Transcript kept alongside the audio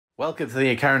Welcome to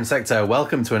the Icaran sector.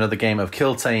 Welcome to another game of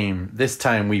Kill Tame. This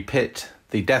time we pit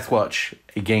the Deathwatch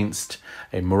against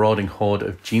a marauding horde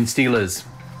of gene stealers.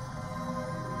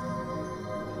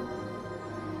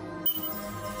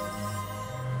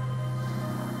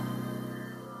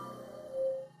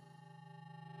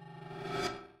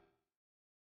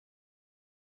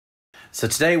 So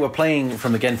today we're playing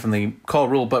from the core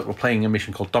rulebook. We're playing a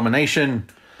mission called Domination.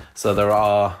 So there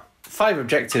are 5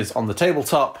 objectives on the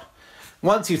tabletop.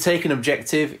 Once you take an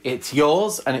objective, it's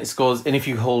yours and it scores. And if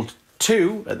you hold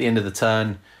 2 at the end of the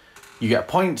turn, you get a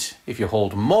point. If you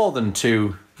hold more than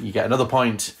 2, you get another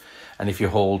point. And if you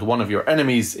hold one of your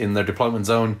enemies in their deployment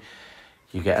zone,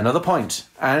 you get another point.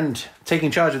 And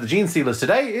taking charge of the gene stealers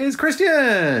today is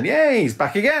Christian. Yay, he's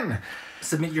back again.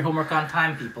 Submit your homework on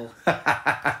time, people.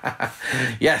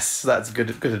 Yes, that's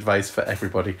good advice for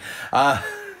everybody.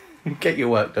 Get your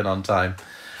work done on time.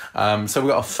 So we've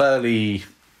got a fairly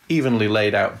evenly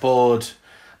laid out board,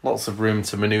 lots of room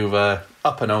to maneuver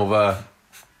up and over,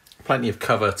 plenty of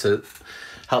cover to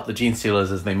help the gene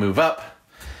stealers as they move up,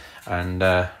 and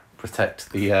protect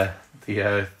the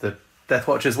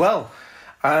Deathwatch as well.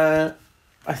 I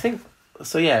think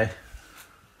so. Yeah,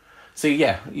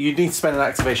 you need to spend an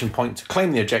activation point to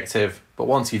claim the objective, but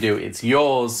once you do, it's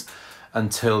yours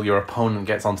until your opponent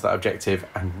gets onto that objective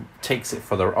and takes it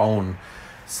for their own.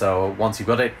 So once you've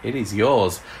got it, it is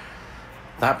yours.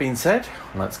 That being said,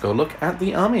 let's go look at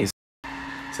the armies.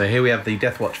 So here we have the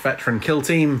Deathwatch veteran kill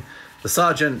team. The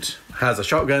Sergeant has a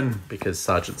shotgun because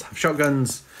Sergeants have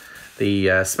shotguns.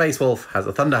 The Space Wolf has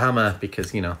a Thunderhammer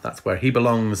because, you know, that's where he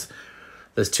belongs.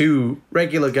 There's 2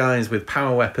 regular guys with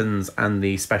power weapons and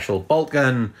the special bolt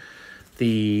gun.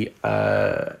 The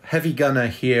heavy gunner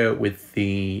here with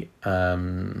the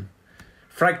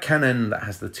frag cannon that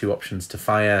has the 2 options to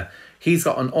fire. He's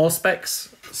got an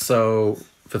Auspex, so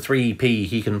for 3 EP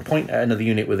he can point at another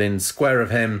unit within square of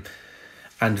him,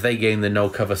 and they gain the no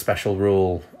cover special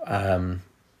rule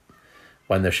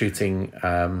when they're shooting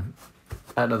at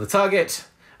another target.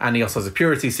 And he also has a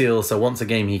purity seal, so once a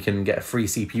game he can get a free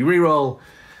CP reroll.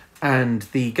 And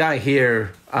the guy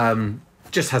here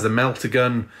just has a melter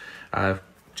gun, and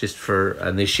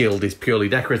the shield is purely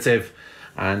decorative.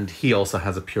 And he also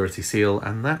has a purity seal,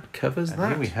 and that covers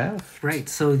that. Here we have. Right,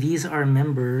 so these are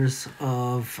members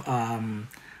of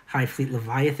High Fleet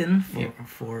Leviathan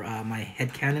for my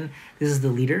headcanon. This is the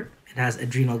leader. It has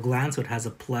adrenal gland, so it has a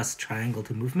plus triangle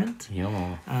to movement.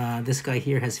 Yeah. This guy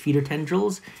here has feeder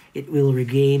tendrils. It will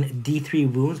regain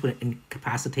D3 wounds when it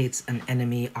incapacitates an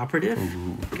enemy operative.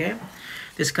 Ooh. Okay.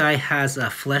 This guy has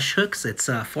flesh hooks. It's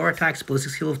 4 attacks,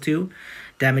 ballistic skill of 2,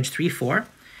 damage 3/4.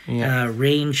 Yeah.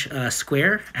 Range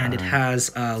square, and it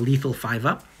has lethal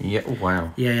 5-up. Yeah.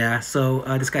 Wow. Yeah. So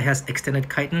this guy has extended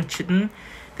chitin.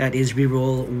 That is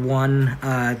reroll 1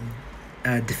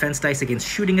 defense dice against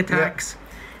shooting attacks. Yeah.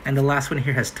 And the last one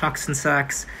here has toxin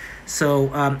sacs.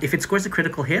 So if it scores a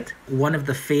critical hit, one of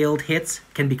the failed hits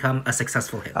can become a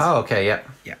successful hit. Oh, okay, yeah.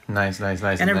 Yeah. Nice.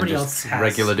 And everybody else has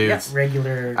regular dudes. Yeah,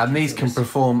 regular. And these can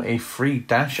perform a free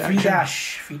dash action.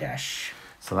 Free dash.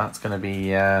 So that's going to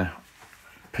be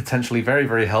potentially very,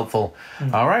 very helpful.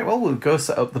 All right, well, we'll go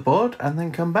set up the board and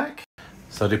then come back.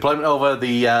 So deployment over.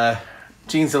 The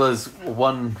gene stealers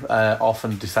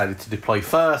often decided to deploy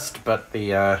first, but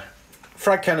the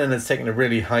frag cannon has taken a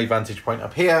really high vantage point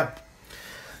up here.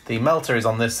 The melter is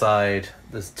on this side.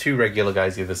 There's 2 regular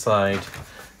guys the other side.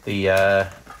 The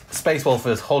Space Wolf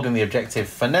is holding the objective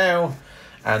for now,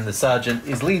 and the Sergeant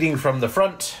is leading from the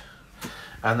front.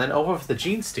 And then over for the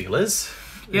gene stealers.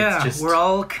 Yeah, we're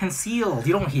all concealed.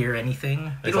 You don't hear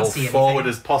anything. You don't see anything. As forward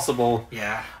as possible.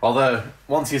 Yeah. Although,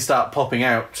 once you start popping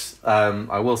out,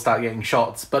 I will start getting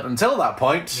shots. But until that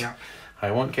point,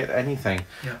 I won't get anything.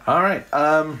 Yeah. All right.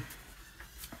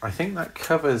 I think that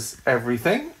covers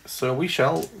everything. So we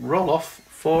shall roll off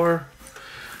for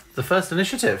the first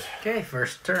initiative. Okay,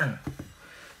 first turn.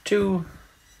 2,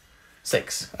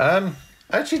 6. I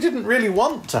actually didn't really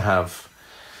want to have...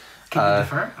 Can you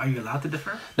defer? Are you allowed to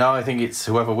defer? No, I think it's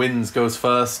whoever wins goes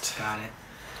first. Got it.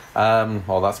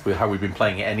 Well, that's how we've been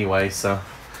playing it anyway, so...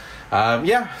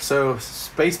 so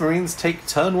Space Marines take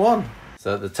turn 1.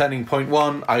 So the turning point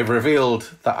 1, I've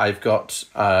revealed that I've got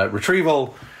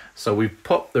retrieval. So we've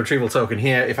put the retrieval token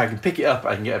here. If I can pick it up,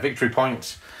 I can get a victory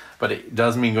point. But it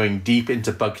does mean going deep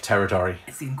into bug territory.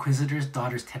 It's the Inquisitor's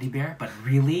daughter's teddy bear, but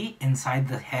really, inside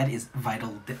the head is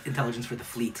vital intelligence for the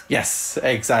fleet. Yes,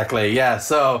 exactly, yeah.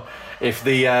 So if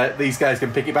these guys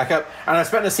can pick it back up. And I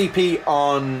spent a CP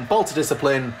on Bolter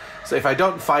Discipline, so if I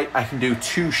don't fight, I can do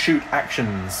 2 shoot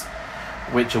actions,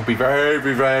 which will be very,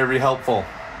 very helpful.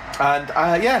 And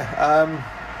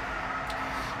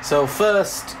So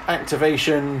first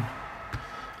activation,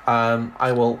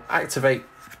 I will activate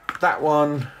that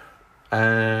one,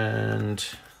 and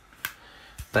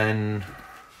then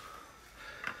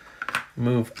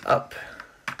move up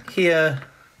here,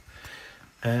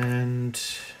 and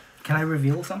Can I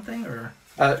reveal something or?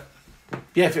 yeah,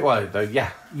 if it were though,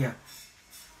 yeah. Yeah.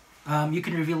 You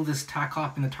can reveal this tack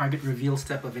hop in the target reveal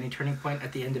step of any turning point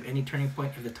at the end of any turning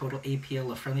point if the total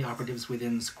APL of friendly operatives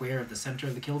within square of the center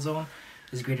of the kill zone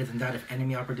is greater than that of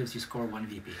enemy operatives. You score 1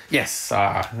 VP. Yes,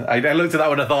 I looked at that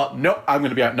one and I thought, nope, I'm going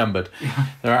to be outnumbered.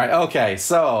 All right, okay,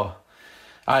 so,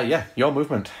 yeah, your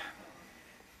movement.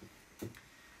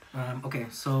 Okay,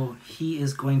 so he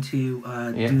is going to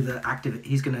do the active.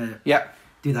 He's going to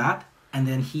do that, and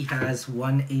then he has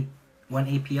one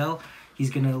APL. He's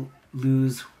going to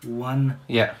lose 1.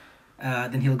 Yeah.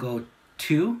 Then he'll go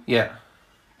 2. Yeah.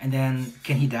 And then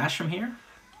can he dash from here?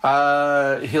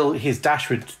 His dash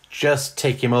would just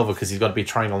take him over because he's got to be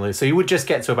triangle. So he would just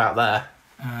get to about there.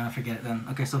 Forget it then.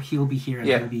 Okay, so he'll be here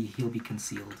and he'll be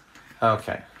concealed.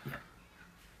 Okay.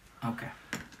 Yeah. Okay.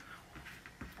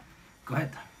 Go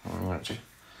ahead.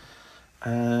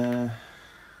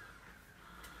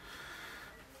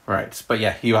 Right, but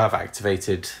yeah, you have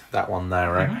activated that one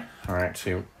there, right? Mm-hmm. All right,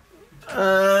 so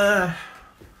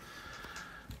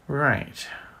right.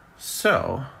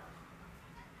 So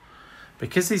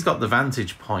because he's got the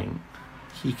vantage point,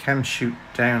 he can shoot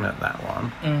down at that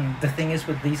one. The thing is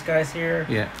with these guys here,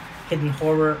 hidden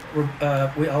horror,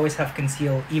 we always have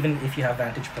conceal even if you have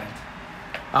vantage point.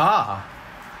 Ah.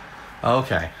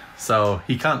 Okay. So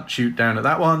he can't shoot down at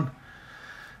that one.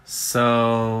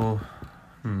 So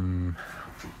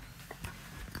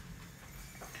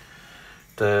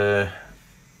the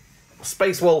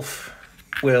Space Wolf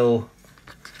will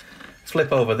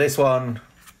flip over this one.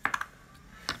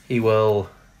 He will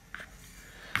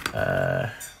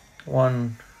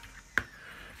 1,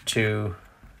 2,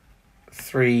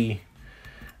 3,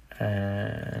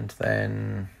 and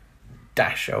then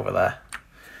dash over there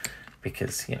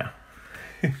because, you know,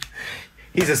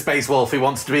 he's a space wolf. He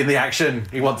wants to be in the action.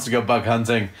 He wants to go bug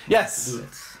hunting. Yes.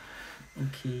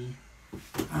 Okay.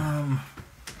 I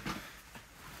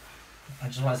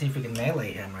just want to see if we can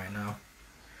melee him right now.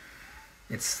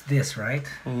 It's this, right?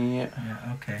 Yeah.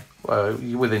 Yeah. Okay. Well,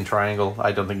 within triangle,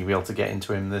 I don't think you'll be able to get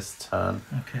into him this turn.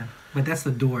 Okay. But that's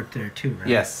the door there too, right?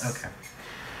 Yes. Okay.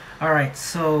 All right.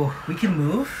 So we can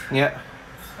move. Yeah.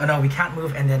 Oh no, we can't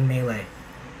move and then melee.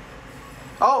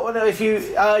 Oh no! If you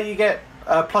get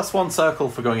 +1 circle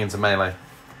for going into melee.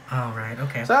 Oh right.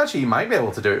 Okay. So actually, you might be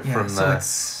able to do it from the.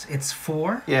 So it's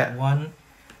 4. Yeah. 1,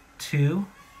 2,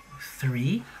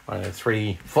 3. 1, 2,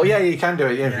 3, 4. Yeah, you can do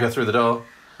it. Yeah, if you go through the door.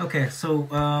 Okay, so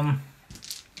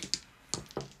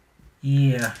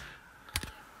yeah.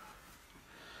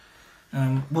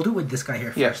 We'll do it with this guy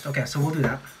here first. Okay, so we'll do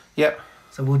that. Yep.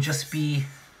 So we'll just be.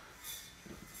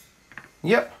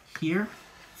 Yep. Here.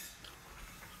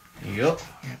 Yep.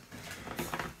 Yeah.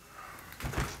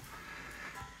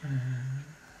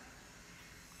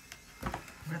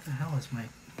 Where the hell is my?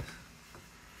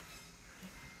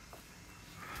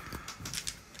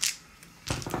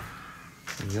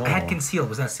 I had conceal.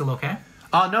 Was that still okay?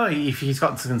 Oh no! If he's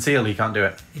got to conceal, he can't do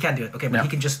it. He can't do it. Okay, but he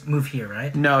can just move here,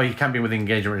 right? No, he can't be within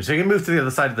engagement range. So you can move to the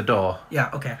other side of the door. Yeah.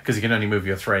 Okay. Because you can only move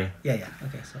your 3. Yeah. Yeah.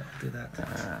 Okay, so I'll do that.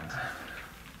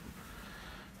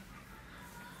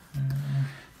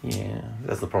 Yeah,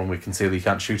 that's the problem with conceal. You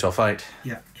can't shoot or fight.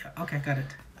 Yeah. Yeah. Okay, got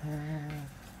it.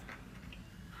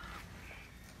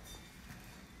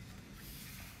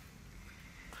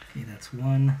 Okay, that's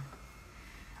 1.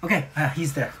 Okay,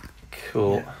 he's there.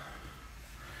 Cool.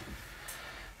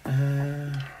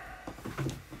 Yeah.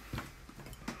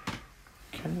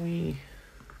 Can we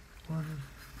 1,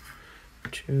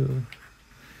 2,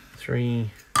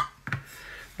 3?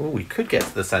 Oh, we could get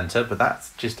to the center, but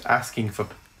that's just asking for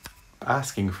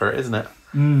it, isn't it?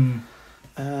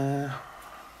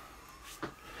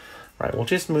 Right, we'll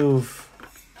just move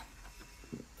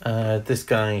this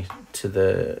guy to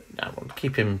the. We'll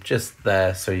keep him just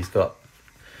there, so he's got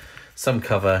some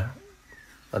cover,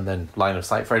 and then line of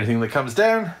sight for anything that comes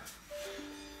down.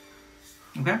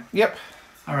 Okay. Yep.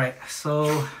 All right.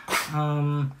 So,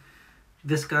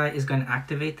 this guy is going to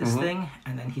activate this thing,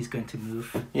 and then he's going to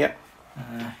move. Yep.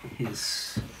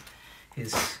 His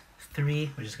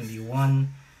 3, which is going to be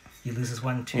 1. He loses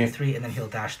 1, 2, 3, and then he'll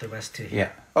dash the rest to here.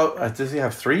 Yeah. Oh, does he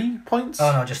have 3 points?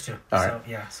 Oh no, just 2. All so right.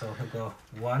 yeah, so he'll go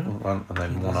 1. 1 and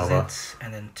then he 1 loses over. it,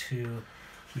 and then 2.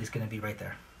 He's going to be right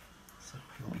there. So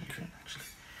he'll be here actually.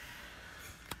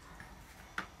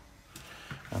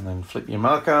 And then flip your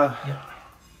marker. Yep.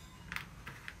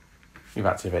 You've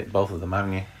activated both of them,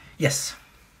 haven't you? Yes.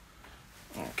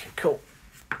 Okay, cool.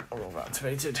 All of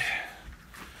activated.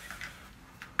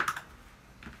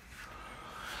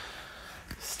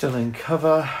 Still in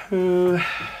cover. Ooh.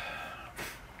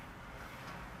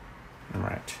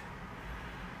 Right.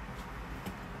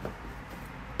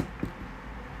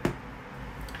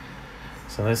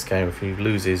 So this guy, if he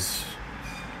loses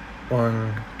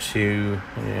 1, 2,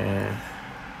 yeah.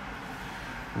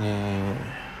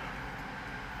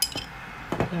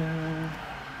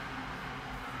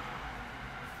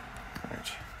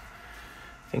 Right.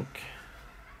 I think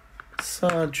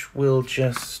Sarge will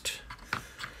just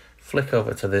flick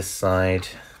over to this side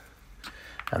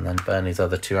and then burn his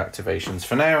other 2 activations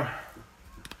for now.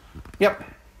 Yep.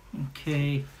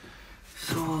 Okay,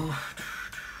 so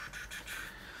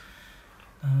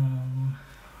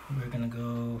we're gonna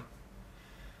go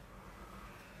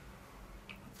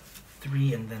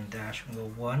 3 and then dash. We'll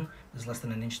go 1. There's less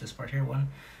than an inch this part here. 1,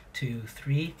 2,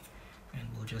 3, and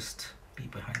we'll just be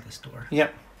behind this door.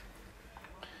 Yep.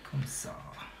 Comme ça.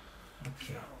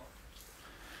 Okay.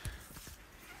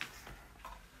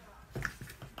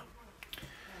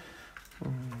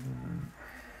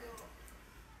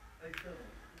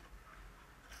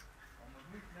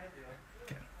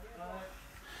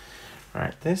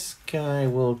 Right, this guy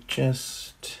will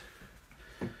just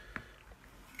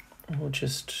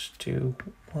do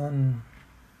 1,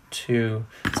 2.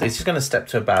 So he's just going to step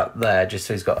to about there, just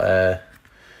so he's got a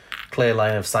clear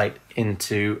line of sight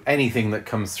into anything that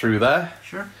comes through there.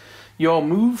 Sure. Your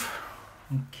move.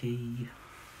 Okay.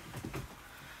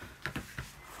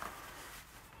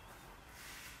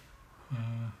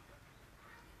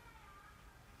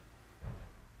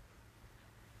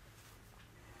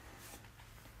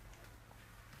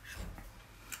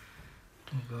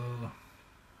 We'll go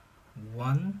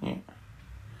 1. Yeah.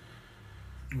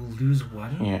 We'll lose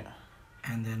 1. Yeah.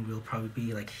 And then we'll probably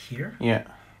be like here. Yeah.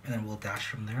 And then we'll dash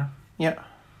from there. Yeah.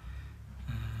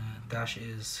 Dash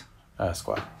is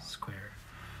Square. square.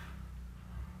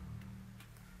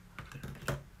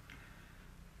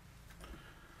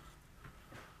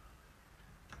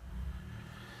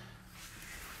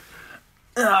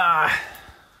 Ah.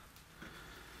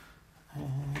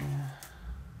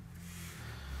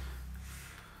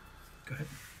 Go ahead.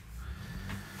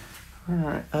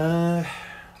 Alright,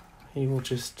 he will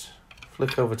just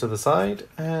flick over to the side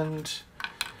and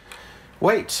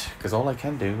wait, because all I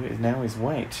can do now is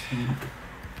wait.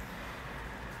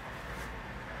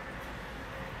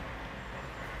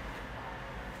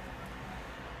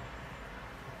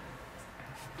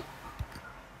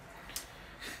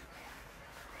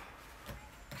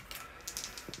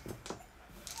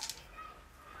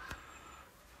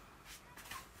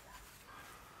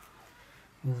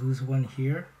 We'll lose 1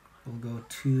 here. We'll go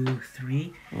 2,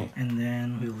 3, Yeah. and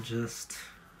then we'll just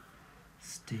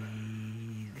stay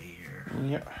there.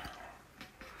 Yep.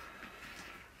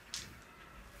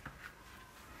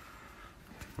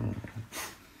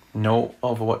 No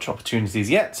Overwatch opportunities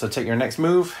yet, so take your next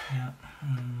move. Yeah.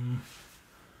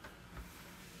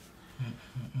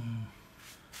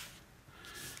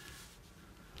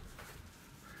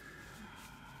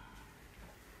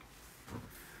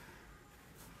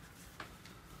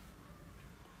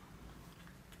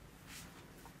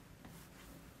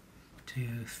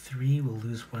 2, 3, we'll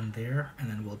lose 1 there, and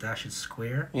then we'll dash it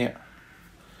square. Yeah.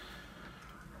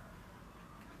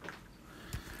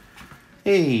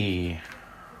 Hey.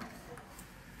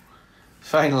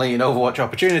 Finally, an Overwatch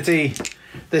opportunity.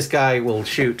 This guy will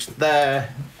shoot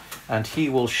there, and he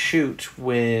will shoot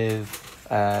with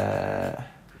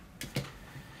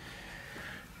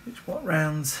what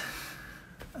rounds?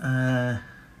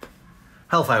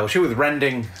 Hellfire will shoot with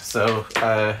rending. So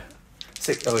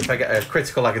if I get a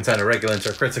critical, I can turn a regular into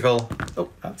a critical.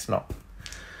 Oh, that's not.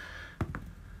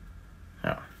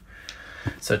 Oh.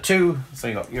 So 2. So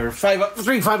you got your 3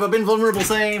 5-up invulnerable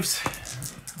saves.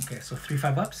 Okay, so 3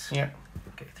 5-ups. Yeah.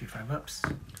 Okay, 3 5-ups.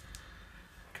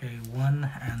 Okay,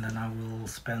 1, and then I will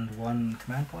spend 1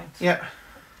 command point. Yeah.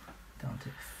 Down to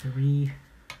 3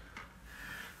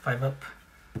 5-up.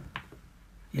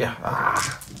 Yeah.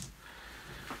 Ah.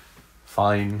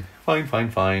 Fine.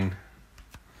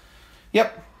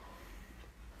 Yep.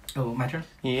 Oh, my turn?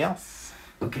 Yes.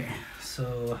 Okay,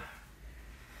 so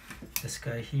this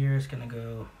guy here is gonna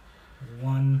go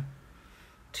 1,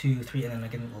 2, 3, and then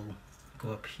again we'll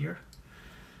go up here.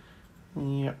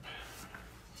 Yep.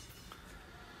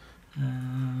 Yeah.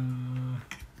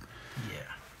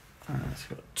 So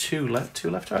we've got 2 left. 2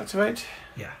 left to activate.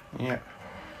 Yeah. Yeah.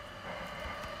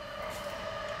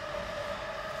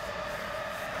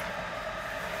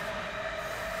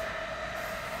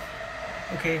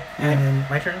 Okay, and then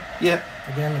my turn? Yeah.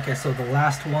 Again, okay, so the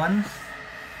last one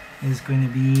is going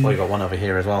to be... Well, you got one over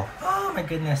here as well. Oh my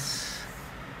goodness.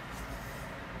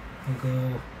 We'll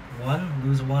go 1,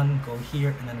 lose 1, go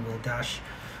here, and then we'll dash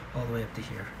all the way up to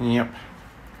here. Yep.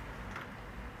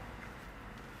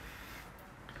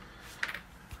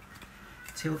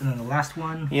 And then the last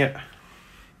one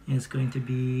is going to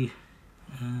be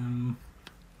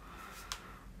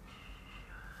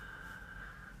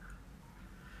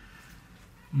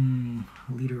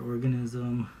leader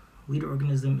organism. Leader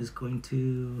organism is going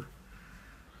to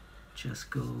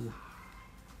just go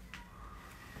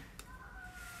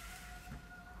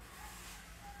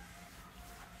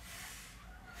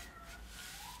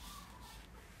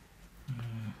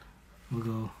we'll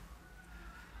go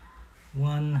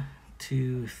 1,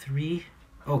 2, 3.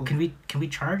 Oh, can we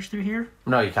charge through here?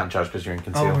 No, you can't charge because you're in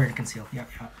conceal. Oh, we're in conceal. Yeah.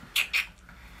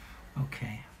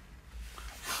 Okay.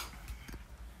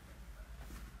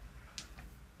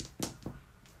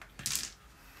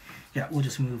 Yeah, we'll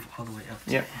just move all the way up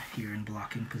to here in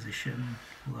blocking position,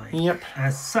 like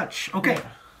as such. Okay.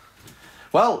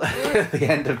 Well, at the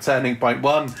end of turning point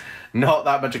 1, not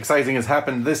that much exciting has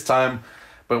happened this time,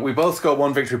 but we both scored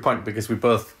 1 victory point because we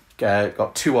both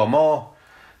got 2 or more.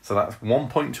 So that's 1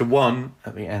 point to 1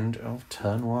 at the end of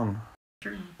turn 1.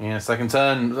 Sure. Yeah, second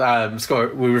turn. Score.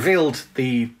 We revealed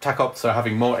the Tac Ops are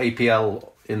having more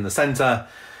APL in the centre,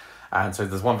 and so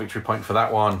there's 1 victory point for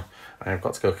that one. I've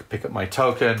got to go pick up my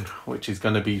token, which is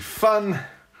going to be fun.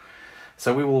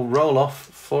 So we will roll off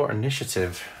for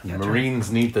initiative. Yeah,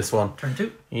 Marines need this one. Turn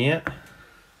 2. Yeah.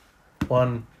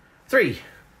 1, 3.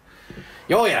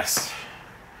 Oh yes.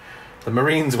 The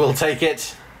Marines will take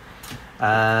it.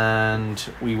 And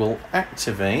we will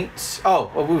activate...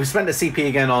 Oh, well, we spent a CP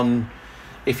again on...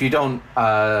 If you don't...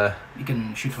 You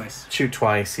can shoot twice. Shoot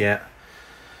twice, yeah.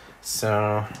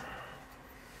 So...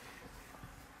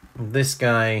 This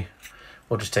guy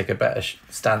will just take a better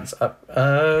stance up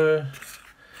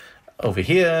over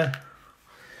here.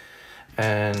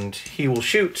 And he will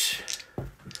shoot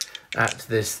at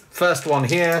this first one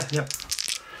here. Yep.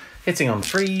 Hitting on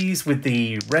 3s with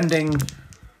the rending.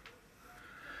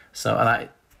 So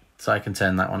I can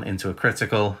turn that one into a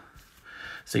critical.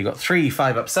 So you've got 3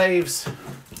 5-up saves.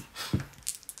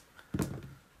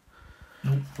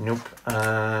 Nope.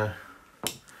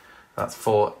 That's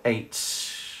 4, 8.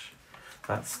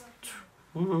 That's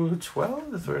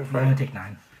 12. I'm gonna take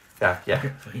 9. Yeah.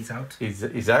 Okay, so he's out.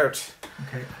 He's out.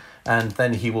 Okay. And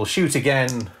then he will shoot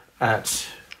again at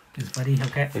His buddy.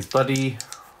 Okay. his buddy.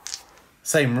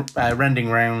 Same rending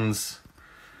rounds.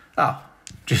 Oh,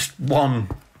 just 1.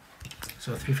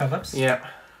 So 3 5-ups. Yeah.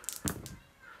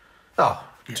 Oh,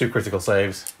 2 critical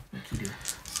saves.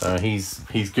 So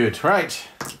he's good. Right.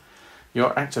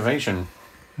 Your activation.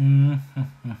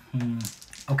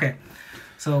 Okay.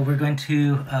 So we're going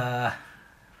to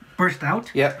burst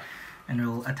out. Yep. And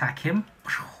we'll attack him.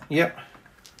 Yep.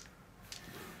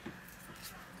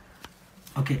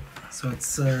 Okay. So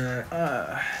it's 5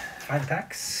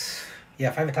 attacks.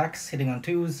 Yeah, 5 attacks, hitting on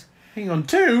 2s. Hitting on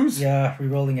 2s? Yeah,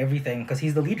 re-rolling everything because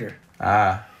he's the leader.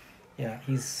 Ah. Yeah,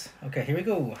 he's... Okay, here we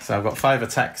go. So I've got 5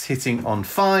 attacks hitting on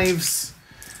 5s.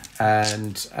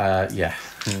 And, yeah.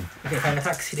 Okay, 5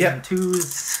 attacks hitting on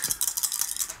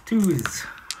 2s. 2s.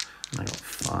 I got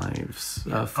 5s.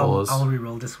 Yeah, 4s. I'll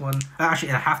re-roll this one.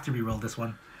 Actually, I have to re-roll this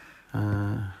one.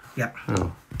 Yeah.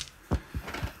 Oh.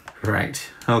 Right.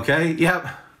 Okay, yep.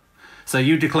 So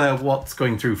you declare what's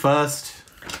going through first.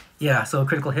 Yeah, so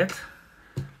critical hit.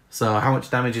 So how much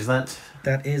damage is that?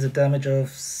 That is a damage of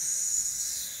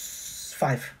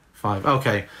 5. 5.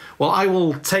 Okay. Well, I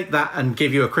will take that and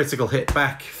give you a critical hit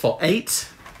back for 8.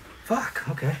 Fuck,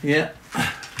 okay. Yeah.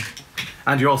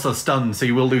 And you're also stunned, so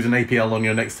you will lose an APL on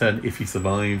your next turn if he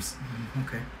survives.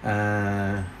 Okay.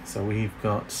 So we've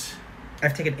got...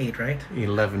 I've taken 8, right?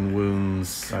 11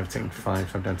 wounds. Okay. I've taken 5,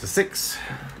 so I'm down to 6.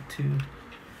 2.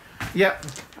 Yep.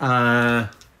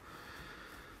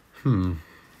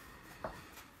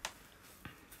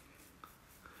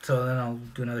 So then I'll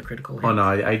do another critical hit. Oh no,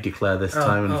 I declare this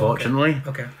time, unfortunately.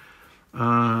 Okay.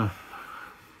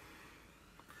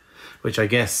 Which I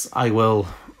guess I will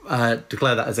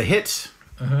declare that as a hit.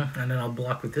 And then I'll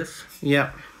block with this.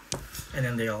 Yep. And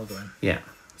then they all go in. Yeah.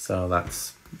 So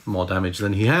that's more damage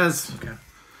than he has. Okay.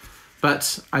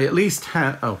 But I at least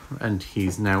have... Oh, and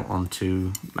he's now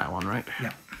onto that one, right?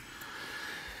 Yeah.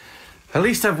 At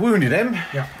least I've wounded him.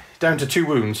 Yeah. Down to 2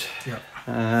 wounds. Yeah.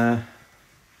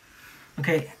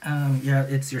 Okay, yeah,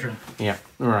 it's your turn. Yeah,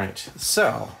 right.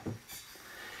 So,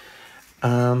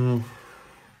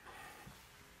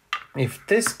 if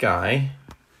this guy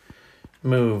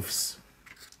moves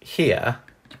here,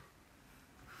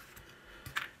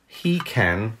 he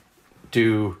can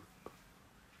do...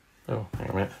 Oh, hang on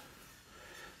a minute.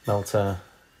 Melter.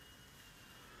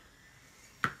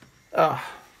 Ah.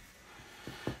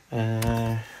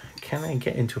 Can I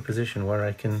get into a position where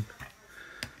I can...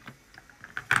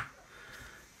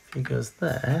 If he goes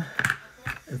there,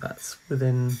 if that's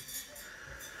within...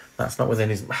 That's not within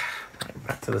his... Right,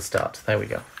 back to the start. There we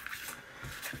go.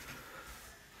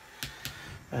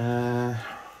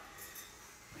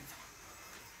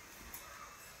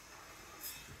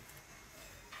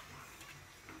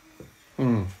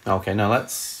 Okay, now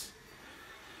let's...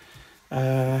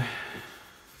 oh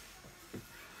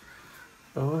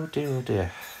dear, oh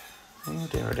dear. Oh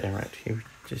dear, oh dear, right. You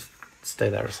just stay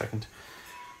there a second.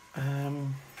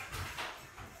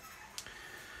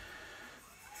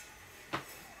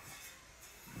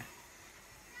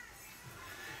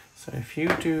 So if you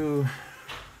do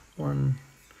 1,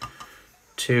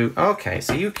 2... Okay,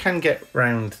 so you can get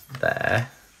round there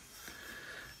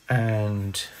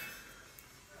and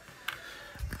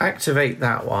activate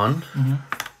that one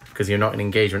because you're not in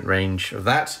engagement range of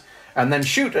that, and then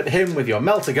shoot at him with your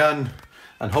melter gun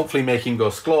and hopefully make him go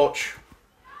scorch.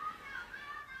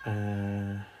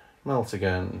 Melter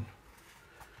gun.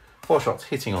 4 shots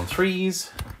hitting on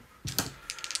 3s.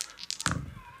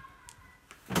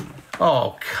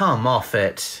 Oh, come off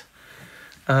it.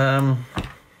 Alright,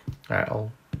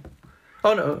 I'll...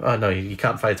 Oh no, you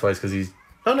can't fire twice because he's...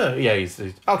 Oh no, yeah, he's...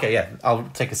 Okay, yeah, I'll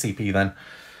take a CP then.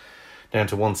 Down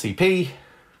to 1 CP.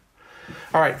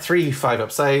 Alright, 3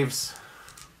 5-up saves.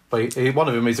 But one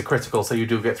of them is a critical, so you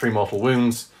do get 3 mortal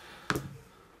wounds.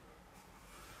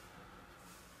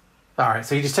 Alright,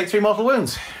 so you just take 3 mortal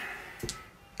wounds.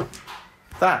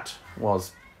 That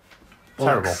was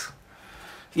terrible.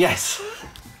 Yes.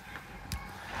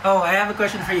 Oh, I have a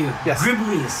question for you. Yes.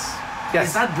 Griblies. Yes.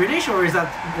 Is that British or is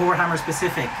that Warhammer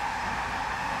specific?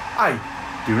 I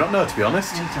do not know, to be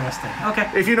honest. Interesting.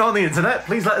 Okay. If you know on the internet,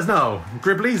 please let us know.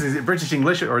 Griblies, is it British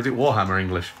English or is it Warhammer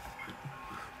English?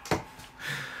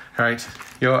 Alright,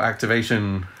 your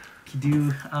activation. You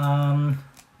do,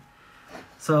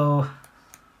 so...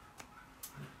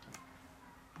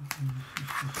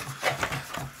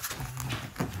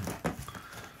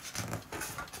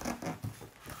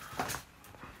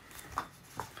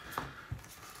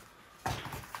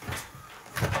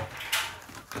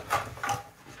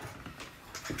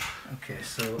 Okay,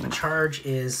 so a charge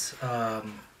is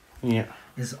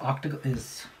is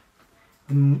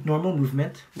normal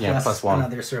movement plus 1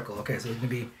 another circle. Okay, so it's gonna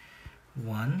be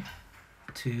 1,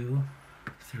 2,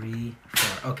 3,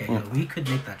 4. Okay, yeah, we could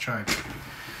make that charge.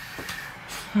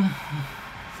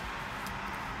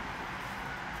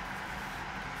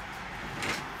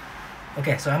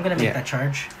 Okay, so I'm gonna make that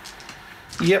charge.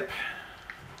 Yep.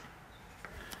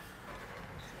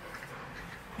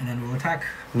 And then we'll attack.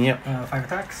 Yep. 5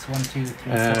 attacks. 1, 2,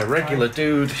 3, 4, regular 5.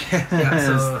 dude. Yeah,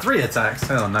 so 3 attacks.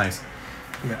 Oh, nice.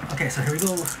 Yeah. Okay, so here we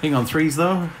go. Hitting on 3s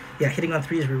though. Yeah, hitting on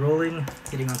 3s, re-rolling.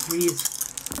 Hitting on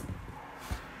 3s.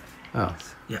 Oh.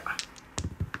 Yeah.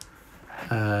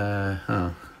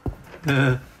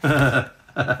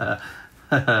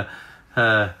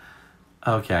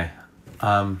 Okay.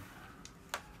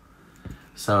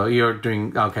 So you're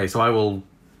doing... Okay, so I will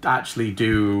actually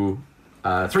do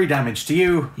 3 damage to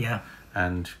you. Yeah.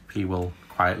 And he will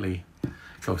quietly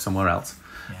go somewhere else.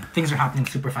 Yeah. Things are happening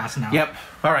super fast now. Yep.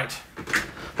 All right.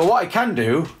 But what I can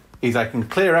do is I can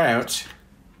clear out...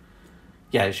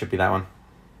 Yeah, it should be that one.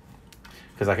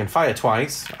 Because I can fire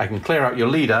twice, I can clear out your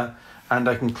leader, and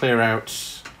I can clear out...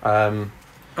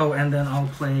 Oh, and then I'll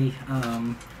play...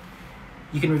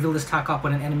 you can reveal this attack up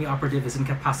when an enemy operative is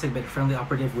incapacitated by a friendly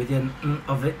operative within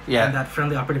of it. Yeah. And that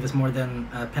friendly operative is more than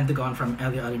Pentagon from the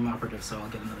enemy operative, so I'll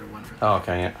get another 1 for that. Oh,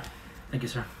 okay, yeah. Thank you,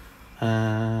 sir.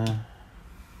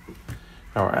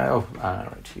 Alright,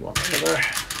 alright, you want another...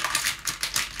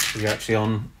 You're actually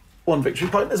on 1 victory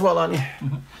point as well, aren't you?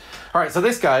 Mm-hmm. Alright, so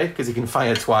this guy, because he can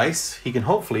fire twice, he can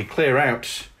hopefully clear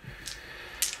out.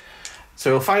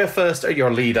 So he'll fire first at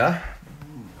your leader.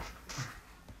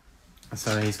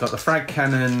 So he's got the frag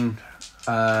cannon.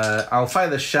 I'll fire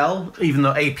the shell, even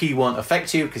though AP won't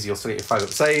affect you, because you'll still get your 5-up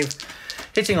save.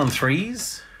 Hitting on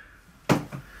 3s.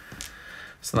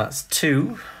 So that's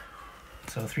 2.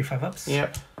 So 3 5-ups?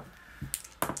 Yep.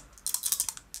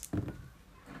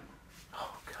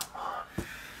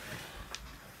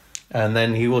 And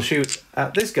then he will shoot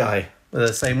at this guy with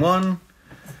the same one.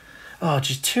 Oh,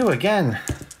 just 2 again.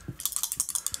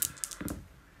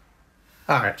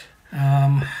 Alright.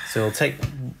 So he'll take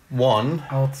 1.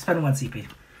 I'll spend 1 CP.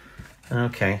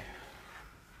 Okay.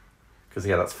 Because,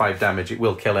 yeah, that's 5 damage. It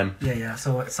will kill him. Yeah.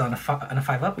 So it's on a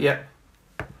 5-up? Yep.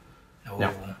 Oh,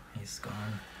 no. He's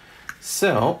gone.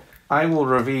 So, I will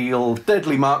reveal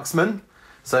Deadly Marksman.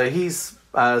 So he's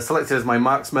selected as my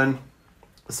marksman.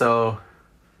 So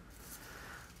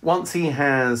once he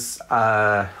has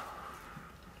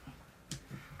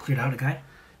Cleared out a guy.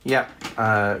 yeah,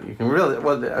 you can really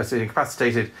well. So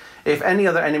incapacitated. If any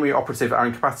other enemy operative are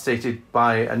incapacitated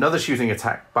by another shooting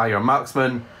attack by your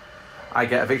marksman, I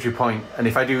get a victory point. And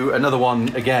if I do another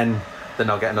one again, then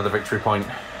I'll get another victory point.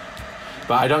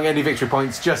 But I don't get any victory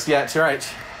points just yet. You're right.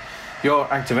 Your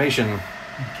activation.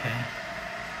 Okay.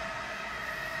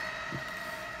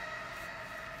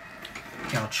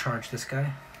 Yeah, I'll charge this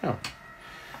guy. Oh,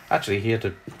 actually, he had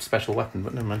a special weapon,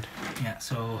 but never mind. Yeah,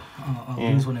 so I'll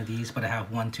use one of these, but I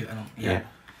have 1, 2. I don't. Yeah.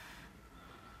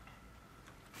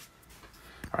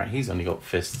 All right, he's only got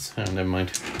fists. Oh, never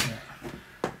mind.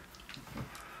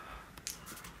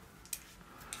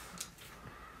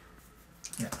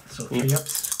 Yeah. So 3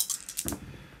 ups.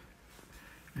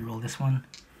 Reroll this one.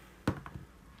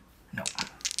 No.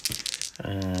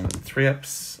 And 3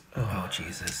 ups. Oh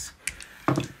Jesus.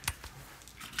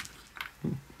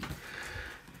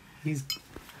 He's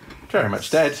very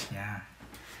much dead. Yeah.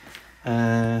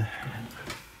 Let's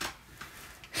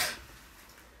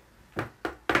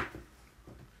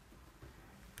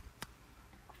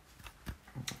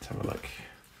have a look.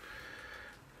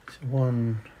 So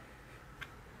 1.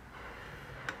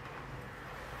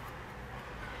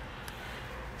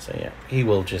 So yeah, he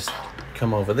will just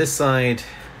come over this side.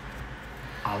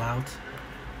 All out.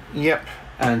 Yep,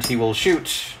 and he will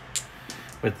shoot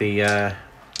with the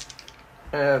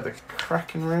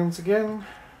Kraken rounds again.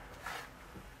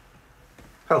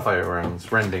 Hellfire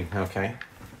rounds, rending. Okay.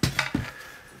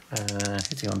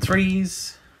 Hitting on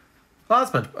 3s.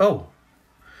 Plasma. Oh,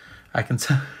 I can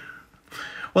tell.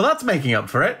 Well, that's making up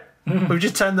for it. We've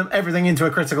just turned everything into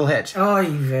a critical hit. Oh,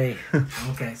 you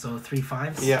Okay, so 3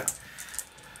 5s. Yeah.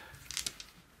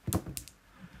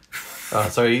 Oh,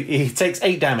 so he takes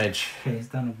 8 damage. Okay, he's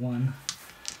down to 1.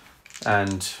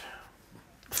 And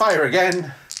fire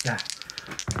again. Yeah.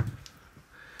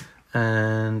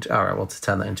 And alright, well, to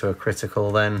turn that into a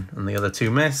critical then, and the other 2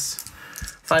 miss.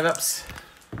 5 ups.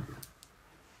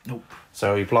 Nope.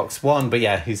 So he blocks 1, but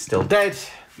yeah, he's still dead.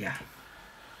 Yeah.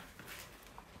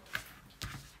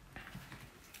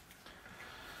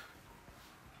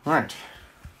 Right.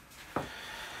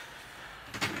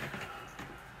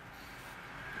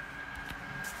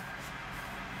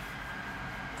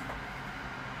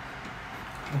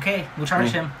 Okay, we'll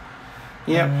charge him.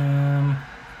 Yep.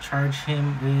 Charge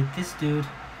him with this dude.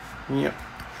 Yep.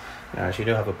 Now, as you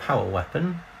do have a power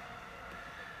weapon,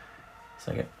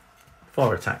 so I get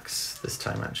 4 attacks this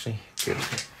time, actually. Good.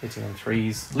 Hitting on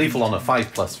 3s. Lethal on a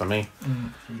 5+ for me.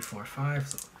 3, 4, 5.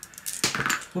 So,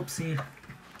 whoopsie.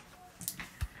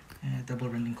 Double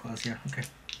rending claws. Yeah. Okay.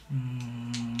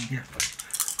 Yeah.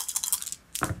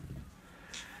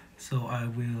 So I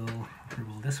will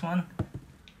roll this one.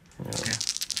 Okay.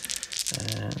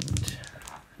 And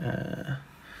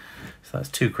so that's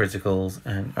 2 criticals.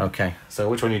 And okay. So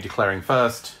which one are you declaring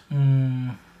first?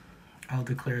 I'll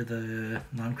declare the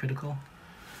non-critical.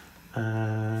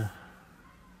 So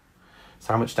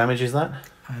how much damage is that?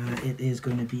 It is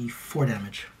going to be 4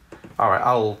 damage. All right,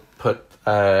 I'll put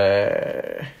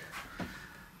 4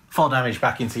 damage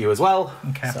back into you as well.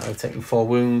 Okay. So I've taken 4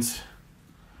 wounds.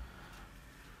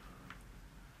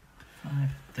 5.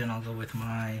 Then I'll go with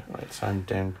my... Right, so I'm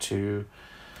down to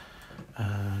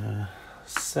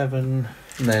 7.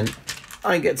 And then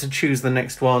I get to choose the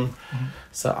next one.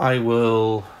 So I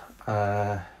will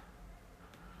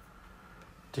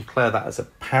declare that as a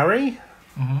parry.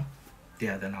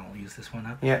 Yeah, then I'll use this one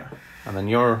up. Yeah. And then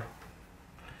your...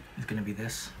 It's going to be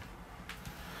this.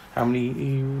 How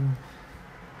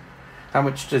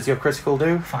much does your critical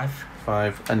do? 5.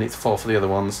 5. And it's 4 for the other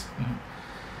ones.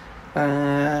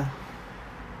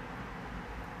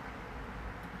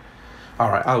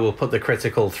 Alright, I will put the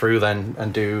critical through then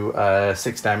and do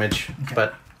 6 damage. Okay.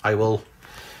 But I will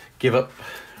give up.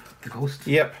 The ghost?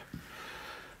 Yep.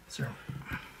 Sir.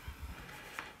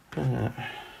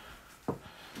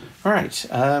 Alright.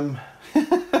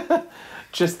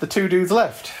 Just the 2 dudes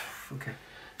left. Okay.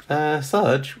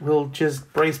 Sarge will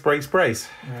just brace.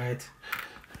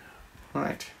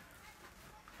 Right.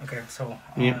 Okay, so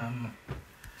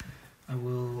I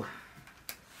will...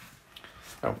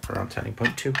 Oh, around turning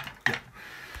point 2. Yeah.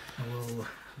 I will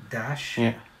dash.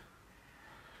 Yeah.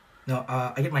 No,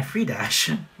 I get my free dash.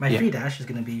 My free dash is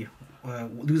going to be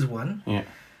lose 1. Yeah.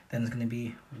 Then it's going to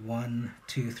be 1,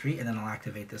 2, 3, and then I'll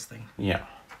activate this thing. Yeah.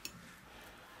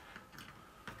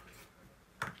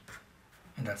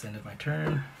 And that's the end of my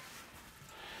turn.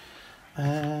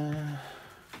 And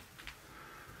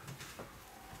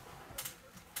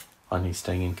he's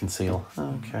staying in conceal.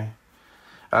 Okay.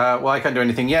 Well, I can't do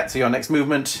anything yet, so your next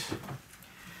movement.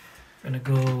 I'm gonna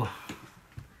go.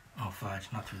 Oh, fudge!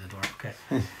 Not through the door. Okay.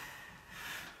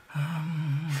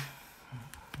 I'm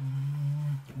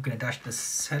gonna dash to the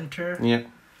center. Yeah.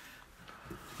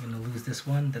 I'm gonna lose this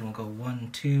one. Then we'll go 1,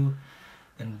 2.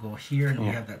 Then we'll go here, and we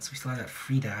have that. So we still have that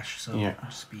free dash. So I'll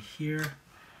just be here,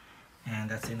 and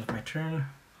that's the end of my turn.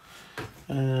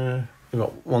 We've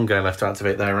got one guy left to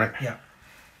activate there, right? Yeah.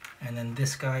 And then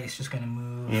this guy is just gonna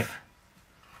move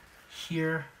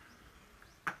here.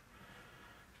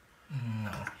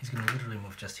 No, he's gonna literally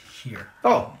move just here.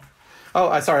 Oh,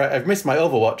 sorry, I've missed my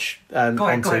Overwatch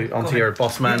onto your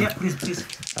boss man. Yeah, please.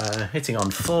 Hitting on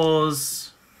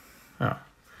 4s. Oh.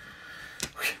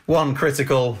 1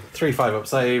 critical, 3 5-up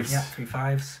saves. Yeah, 3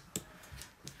 5s.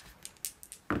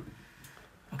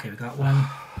 Okay, we got one.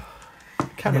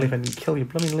 Can't believe I didn't kill your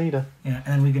blooming leader. Yeah,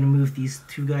 and then we're gonna move these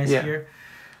 2 guys here.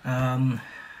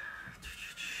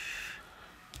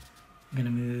 We're gonna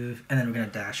move, and then we're gonna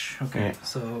dash. Okay,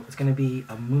 so it's gonna be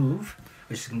a move,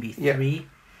 which is gonna be 3,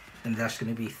 and the dash is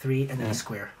gonna be 3, and then a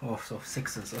square. Oh, so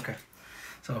 6s. Okay,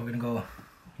 so we're gonna go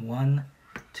 1,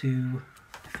 2,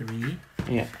 3,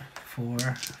 4,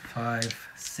 5,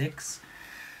 6,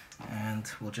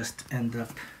 and we'll just end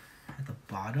up at the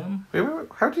bottom. Wait,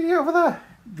 how did you get over there?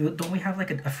 Don't we have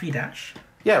like a free dash?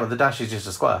 Yeah, well, the dash is just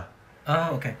a square.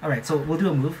 Oh, okay. All right, so we'll do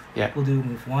a move. Yeah. We'll do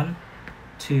move 1,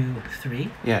 2,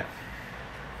 3. Yeah.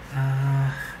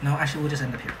 No, actually, we'll just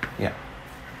end up here. Yeah.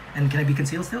 And can I be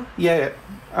concealed still? Yeah.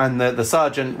 And the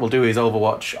sergeant will do his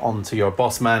Overwatch onto your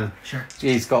boss man. Sure.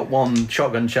 He's got 1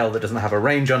 shotgun shell that doesn't have a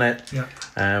range on it. Yeah.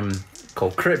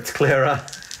 Called Crypt Clearer.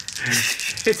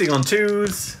 Hitting on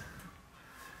 2s.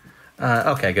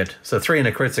 Okay, good. So 3 and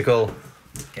a critical.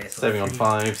 Okay, so saving on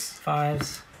 5s.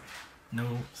 5s.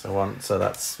 No. So 1. So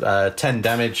that's 10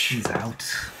 damage. He's out.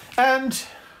 And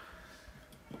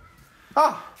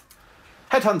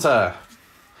Headhunter.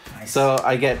 Nice. So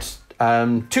I get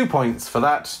 2 points for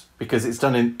that because it's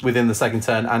done within the second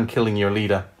turn and killing your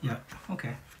leader. Yeah.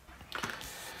 Okay.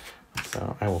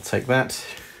 So I will take that.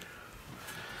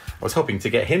 I was hoping to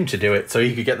get him to do it so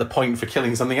he could get the point for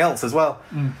killing something else as well.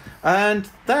 And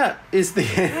that is the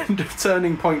end of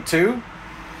turning point 2.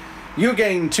 You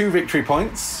gain 2 victory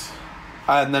points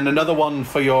and then another one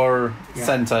for your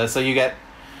center. So you get,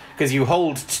 because you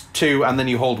hold 2 and then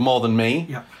you hold more than me.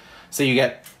 Yeah. So you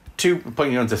get 2,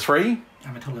 putting you on to 3. I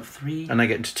have a total of 3. And I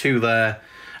get to 2 there.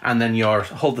 And then your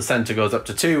hold the center goes up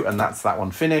to 2, and that's that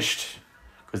one finished.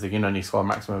 Because you can only score a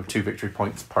maximum of 2 victory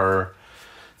points per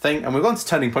thing. And we're going to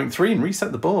turning point 3 and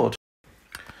reset the board.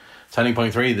 Turning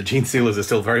point 3, the Gene Stealers are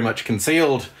still very much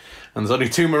concealed. And there's only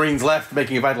 2 Marines left,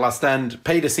 making a vital last stand.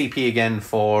 Paid a CP again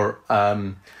for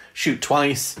shoot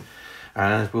twice.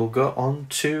 And we'll go on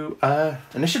to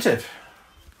initiative.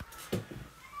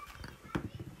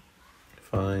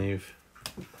 5,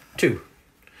 2.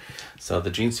 So the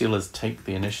Gene Stealers take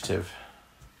the initiative.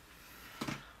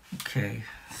 Okay,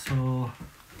 so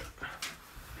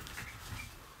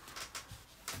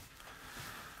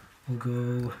we'll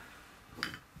go.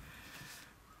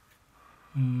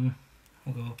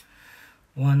 We'll go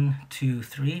 1, 2,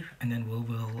 3, and then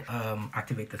we'll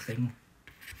activate the thing.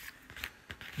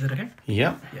 Is that okay?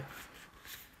 Yeah. Yeah.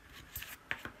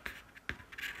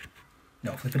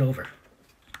 No, flip it over.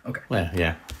 Okay. Well,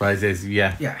 yeah. Rises,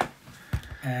 yeah. Yeah.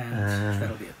 And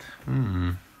that'll be it.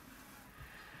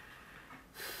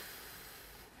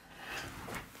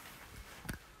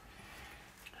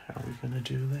 How are we going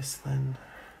to do this then?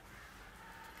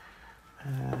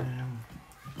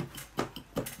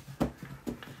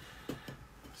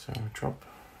 So drop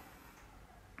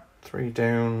 3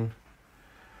 down.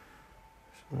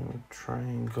 So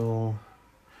triangle.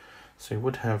 So you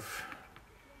would have.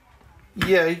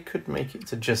 Yeah, you could make it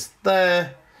to just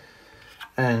there.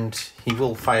 And he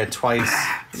will fire twice.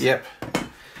 Yep.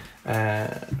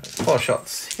 4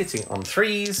 shots hitting on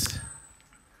 3s.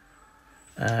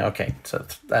 Okay, so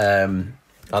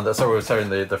so we're throwing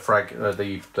the frag,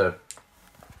 the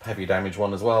heavy damage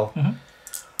one as well.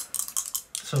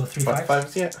 So 3 5s,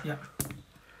 5s? yeah. Yeah.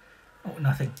 Oh,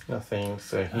 nothing. Nothing.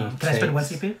 So he can I spend 1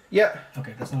 CP? Yeah.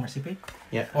 Okay, that's no more CP.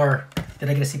 Yeah. Or did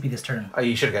I get a CP this turn? Oh,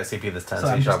 you should get a CP this turn, so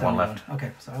I'm you should just have 1 down left.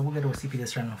 Okay, so I will get a CP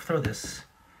this turn. I'll throw this.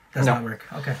 Does No. not work.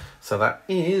 Okay. So that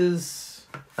is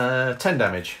 10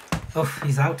 damage. Oh,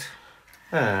 he's out.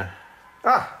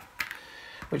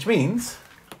 Which means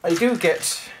I do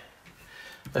get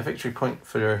a victory point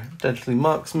for Deadly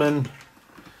Marksman.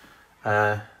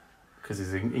 Because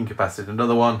he's incapacitated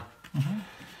another one.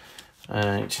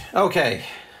 Right. Okay.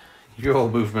 Your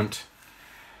movement.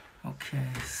 Okay,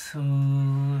 so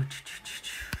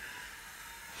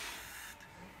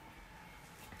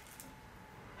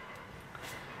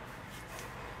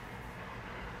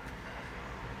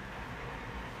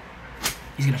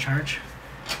He's gonna charge.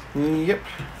 Yep.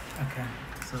 Okay.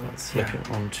 So Let's flip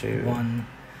it on to 1,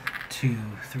 2,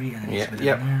 3, and then Yeah, just put it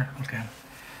yep. in there. Okay.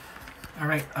 All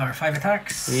right. Our 5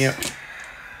 attacks. Yep.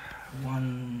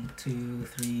 1, 2,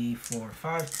 3, 4,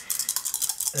 5.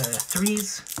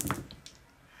 3s.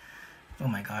 Oh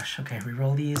my gosh. Okay,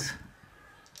 reroll these.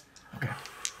 Okay.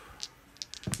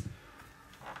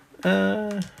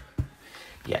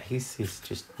 Yeah, he's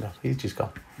just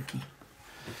gone. Okay.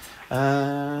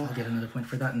 Uh, I'll get another point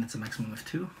for that, and it's a maximum of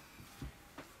 2.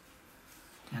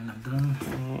 And I'm done.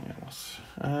 yes.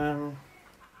 Oh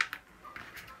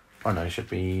no, it should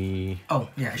be. Oh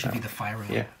yeah, it should be the fire roll.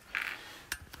 Yeah.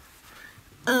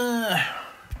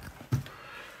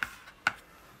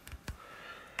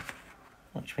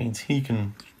 Which means he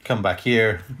can come back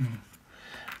here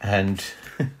and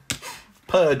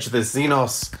purge the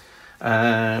Xenos.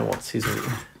 What's his...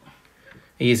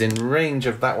 He's in range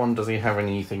of that one. Does he have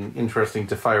anything interesting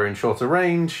to fire in shorter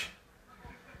range?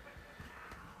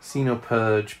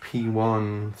 Xenopurge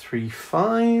P1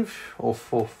 3-5 or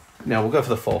 4... No, we'll go for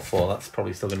the 4-4. That's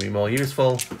probably still going to be more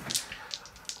useful.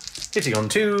 Hitting on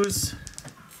 2s.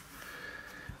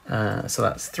 So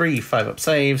that's 3 5-up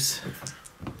saves.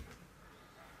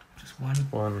 Just 1.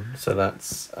 1. So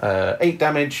that's 8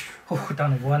 damage. Oh,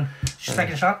 down to 1.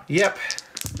 Second shot. Yep.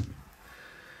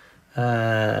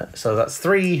 So that's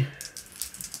 3.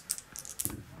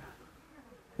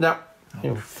 No.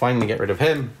 You'll finally get rid of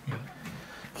him. Yeah.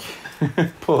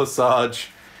 Poor Sarge.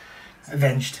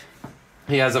 Avenged.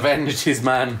 He has avenged his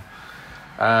man.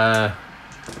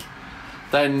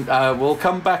 Then we'll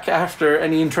come back after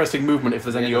any interesting movement if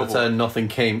there's any. Turn, nothing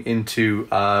came into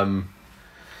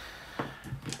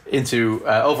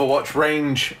Overwatch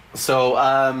range. So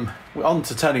we're on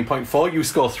to turning point 4. You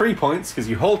score 3 points because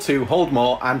you hold 2, hold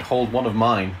more, and hold 1 of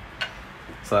mine.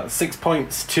 So that's 6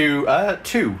 points to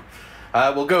 2.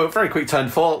 We'll go a very quick turn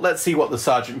 4. Let's see what the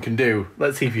sergeant can do.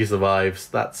 Let's see if he survives.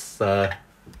 That's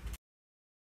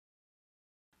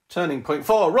turning point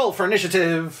 4. Roll for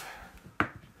initiative.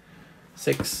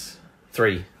 6,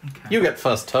 3. Okay. You get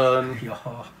first turn. Yeah,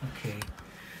 okay.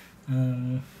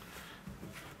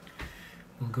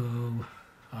 We'll go...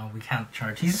 we can't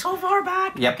charge. He's so far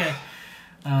back. Yep. Okay.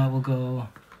 We'll go...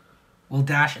 We'll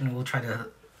dash and we'll try to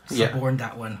suborn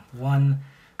that one. 1,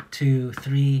 2,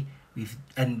 3. We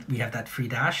have that free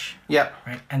dash. Yep.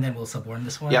 Right? And then we'll suborn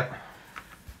this one. Yep.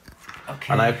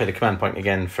 Okay. And I paid a command point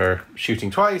again for shooting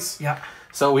twice. Yep.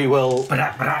 So we will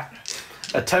Brat.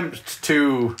 attempt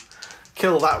to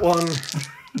kill that one.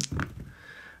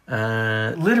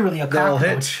 Literally a They'll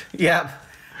cockroach. hit. Yep.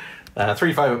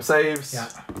 3 5-up saves. Yeah.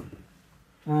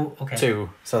 Ooh, okay. 2.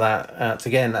 So that's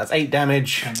again, that's 8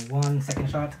 damage. And 1 second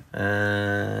shot.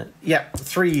 Yep.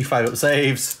 3 5-up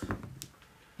saves.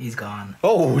 He's gone.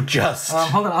 Oh, just.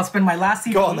 Hold on, I'll spend my last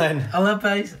CP. Go on then. I'll up.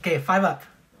 Okay, 5 up.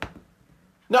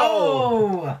 No!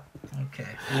 Oh! Okay.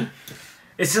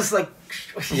 It's just like...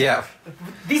 Yeah.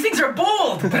 These things are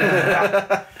bold!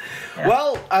 Yeah.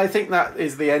 Well, I think that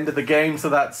is the end of the game. So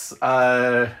that's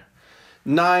 9,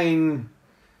 10,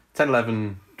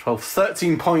 11, 12,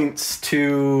 13 points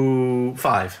to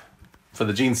 5 for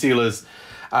the Gene Stealers.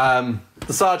 The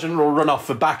Sergeant will run off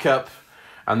for backup,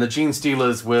 and the Gene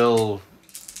Stealers will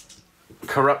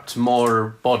corrupt more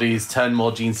bodies, turn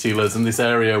more Gene Stealers, and this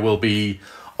area will be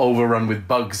overrun with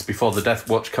bugs before the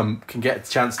Deathwatch can get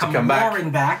a chance to come back. Roaring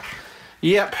back.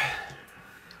 Yep.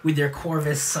 With their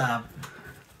Corvus Black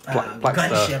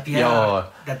gunship, Star. yeah.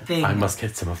 That thing. I must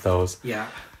get some of those. Yeah.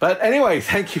 But anyway,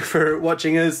 thank you for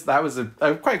watching us. That was a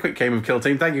quite quick game of Kill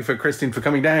Team. Thank you for Christine for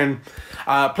coming down.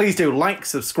 Please do like,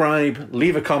 subscribe,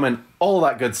 leave a comment, all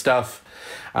that good stuff.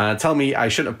 Tell me I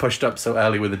shouldn't have pushed up so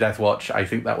early with the Deathwatch. I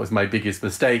think that was my biggest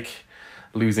mistake.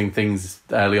 Losing things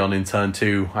early on in turn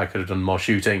 2. I could have done more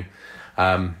shooting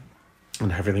and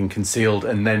everything concealed.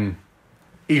 And then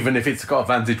even if it's got a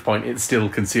vantage point, it's still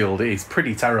concealed. It's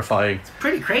pretty terrifying. It's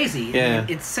pretty crazy. Yeah.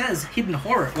 It says hidden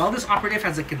horror. While this operative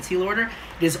has a conceal order,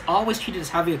 it is always treated as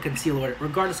having a conceal order,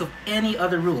 regardless of any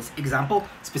other rules. Example,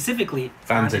 specifically,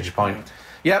 vantage point.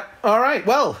 Yep. All right.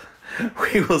 Well,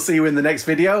 we will see you in the next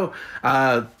video.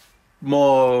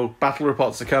 More battle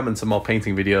reports to come and some more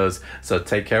painting videos. So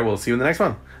take care. We'll see you in the next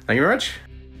one. Thank you very much.